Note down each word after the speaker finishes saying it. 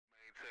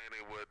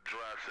with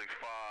Jurassic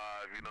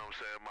 5, you know what I'm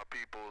saying? My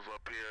people's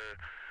up here,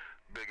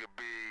 Bigger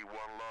B,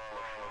 one love.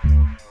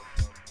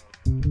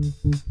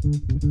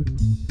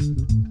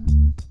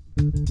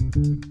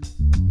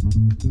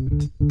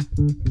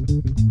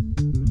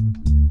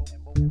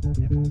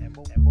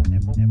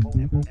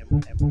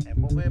 And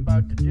what we're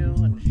about to do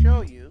and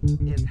show you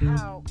is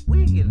how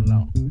we get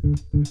along.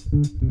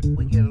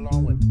 We get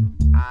along with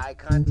eye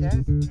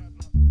contact.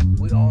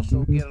 We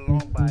also get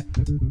along by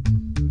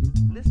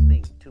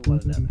listening to one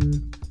another.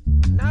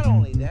 Not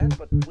only that,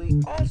 but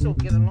we also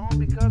get along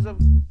because of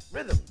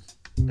rhythms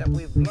that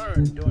we've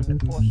learned during the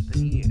course of the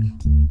years.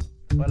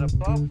 But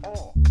above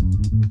all,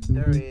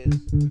 there is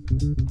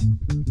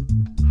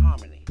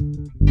harmony.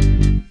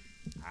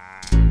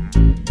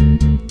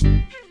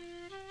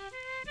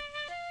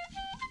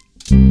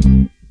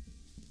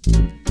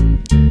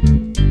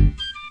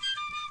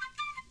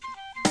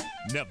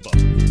 Never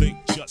think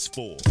just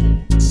for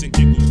sing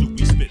giggles do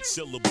we spit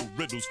syllable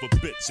riddles for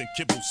bits and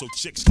kibbles so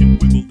chicks can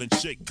wiggle and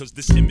shake cause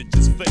this image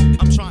is fake.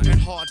 I'm trying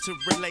hard to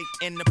relate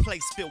in a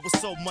place filled with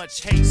so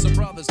much hate. Some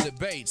brothers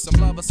debate, some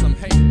love or some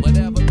hate.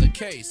 Whatever the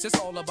case, it's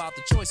all about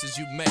the choices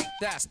you make.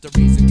 That's the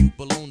reason you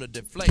balloon or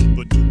deflate.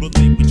 But you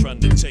believe we trying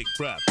to take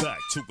rap back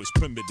to its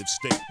primitive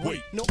state.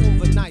 Wait, no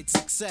overnight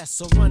success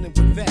or running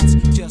with vets.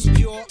 Just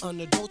pure,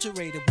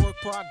 unadulterated work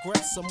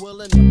progress. I'm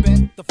willing to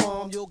bet the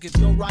farm you'll give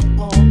your right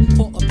arm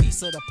for a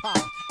piece of the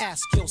pie.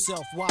 Ask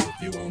yourself why.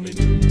 If you only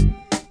knew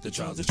the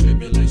trials and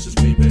tribulations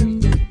we've been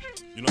through.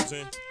 You know what I'm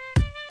saying?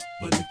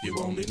 But if you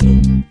only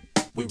knew,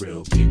 we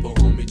real people,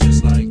 homie,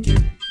 just like you.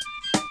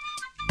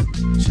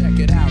 Check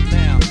it out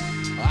now.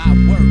 I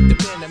work the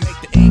pen to make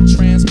the ink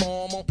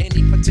transform on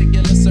any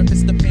particular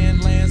surface the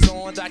pen lands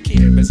on. I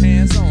care if it's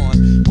hands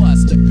on.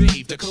 What's the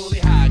beef? The coolie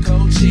high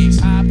code chiefs,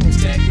 high post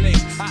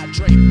techniques. I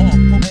drape off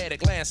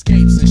poetic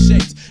landscapes and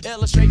shapes.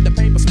 Illustrate the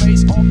paper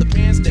space, all the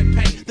pens that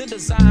paint. Then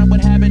design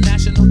what having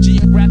National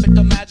Geographic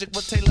or Magic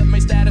with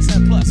tailor-made status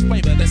and plus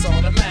flavor that's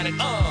automatic.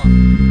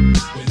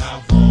 We're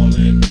not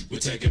falling, we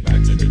take it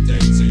back to the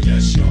days and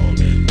yes,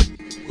 y'allin'.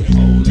 We're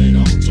holding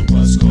on to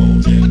what's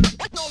golden.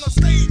 On the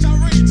stage, I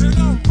rage and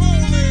I'm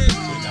rolling.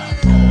 We're not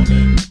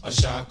falling, a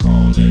shot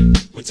calling.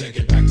 We take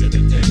it back to the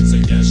days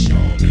and yes,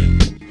 y'allin'.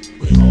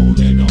 We're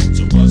holding on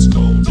to what's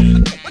golden.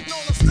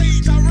 On the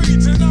stage, I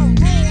rage and I'm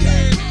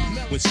rolling.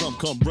 When some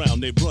come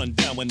round, they run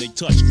down when they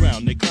touch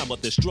ground. They climb up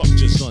their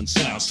structures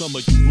unsound. Some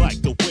of you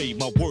like the way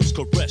my words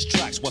caress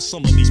tracks, while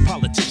some of these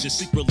politicians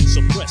secretly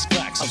suppress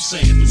facts. I'm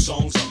saying through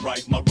songs I'm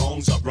right, my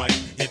wrongs are right.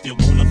 If you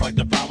wanna fight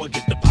the power,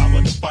 get the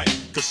power to fight.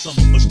 Cause some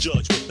of us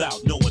judge without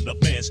knowing the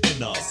man's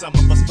inner. And some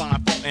of us find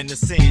fault in the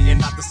sin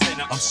and not the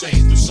sinner. I'm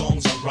saying through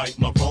songs I'm right,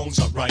 my wrongs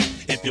are right.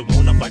 If you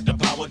wanna fight the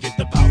power, get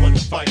the power to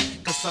fight.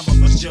 Cause some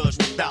of us judge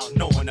without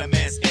knowing the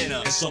man's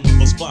inner. And some of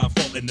us find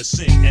fault in the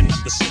sin and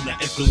not the sinner.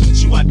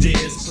 Influence you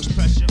ideas. Push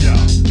pressure. Yeah,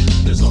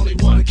 there's only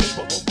one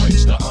capable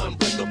breaks the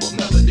unbreakable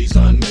melodies,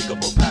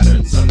 unmakeable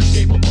patterns,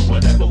 unescapable.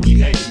 Whatever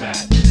we aim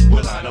at,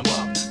 we'll line them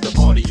up. The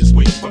party is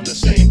weak from the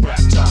same rap.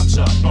 Time's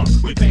up.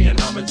 We're paying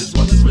homage as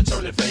well as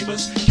returning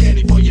favors.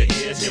 Candy for your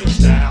ears, hear us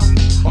now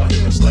or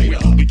hear us later.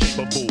 We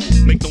capable.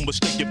 Make no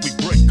mistake if we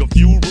break a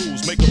few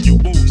rules, make a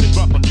few moves and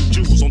drop a few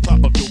jewels on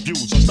top of your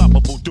views.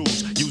 Unstoppable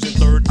dudes using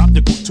third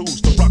optical tools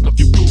to